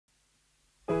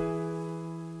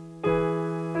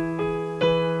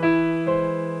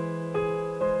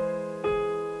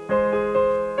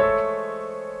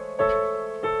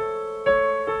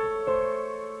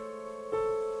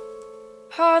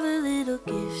little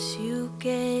gifts you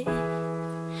gave.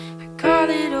 I call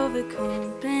it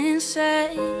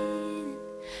overcompensating,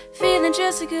 feeling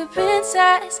just a good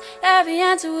princess. Every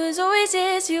answer was always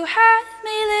yes. You had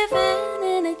me living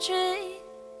in a dream.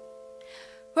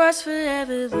 What's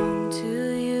forever long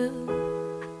to you?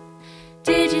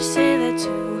 Did you say that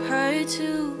to her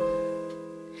too?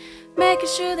 Making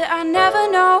sure that I never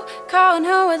know. Calling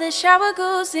her where the shower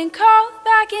goes, then call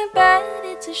back in bed.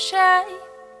 It's a shame.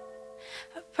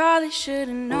 I probably should've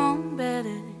known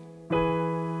better.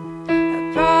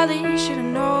 I probably should've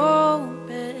known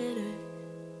better.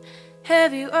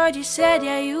 Every word you said,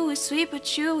 yeah, you was sweet,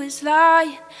 but you was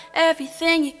lying.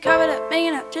 Everything you covered up,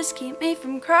 making up, just keep me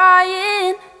from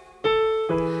crying.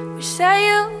 Wish that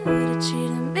you would've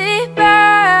treated me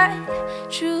bad.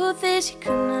 Truth is, you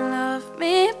couldn't have loved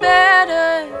me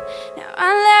better. Now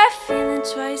I'm left feeling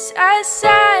twice as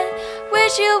sad.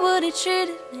 Wish you would've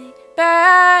treated me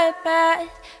bad, bad,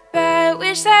 bad.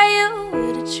 Wish that you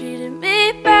would've treated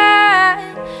me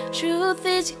bad. Truth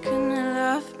is, you couldn't have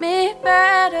loved me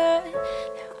better.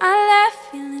 Now I'm left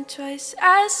feeling twice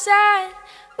as sad.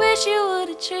 Wish you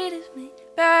would've treated me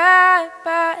bad,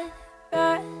 bad,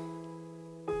 bad.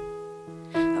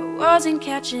 I wasn't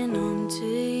catching on to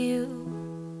you,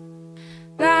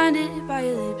 blinded by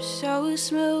your lips so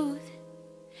smooth,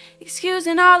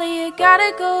 excusing all of your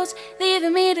gotta goes,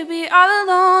 leaving me to be all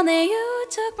alone. Then you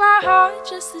took my heart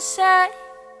just to say, I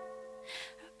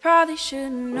probably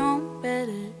should've known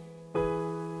better. I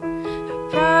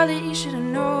probably should've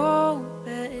known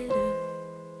better.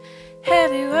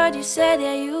 Every word you said,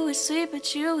 yeah, you was sweet,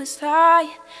 but you was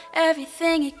lying.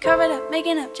 Everything you covered up,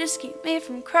 making up, just keep me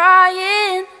from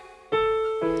crying.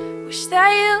 Wish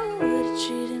that you would've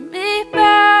treated me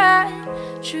bad.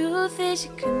 Truth is,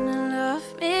 you couldn't have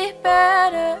loved me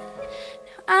better.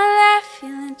 Now I'm left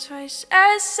feeling twice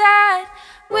as sad.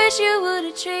 Wish you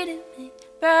would've treated me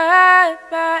bad,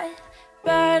 bad,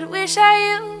 bad. Wish that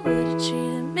you would've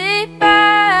treated me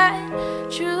bad.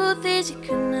 Truth is, you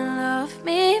couldn't have loved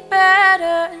me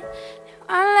better. Now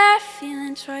I'm left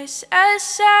feeling twice as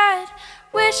sad.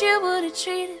 Wish you would've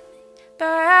treated me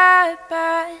bad,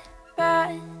 bad,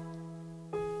 bad.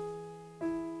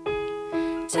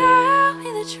 Tell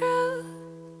me the truth.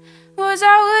 Was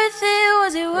I worth it?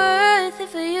 Was it worth it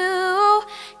for you?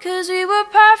 'Cause we were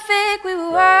perfect, we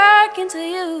were working to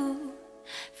you.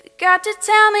 Forgot to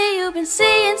tell me you've been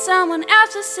seeing someone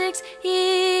else for 6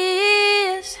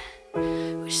 years.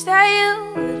 Wish that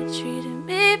you would've treated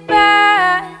me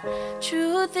bad.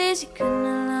 Truth is, you couldn't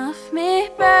have loved me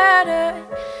better.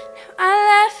 Now I'm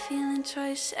left feeling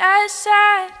twice as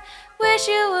sad. Wish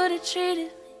you would've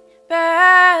treated me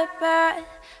bad, bad,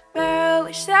 bad.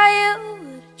 Wish that you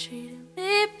would've treated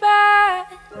me bad.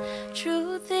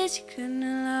 Truth is, you couldn't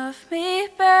have loved me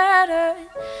better.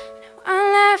 Now I'm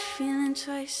left feeling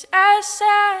twice as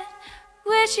sad.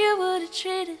 Wish you would've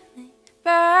treated me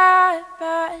bad,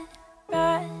 bad.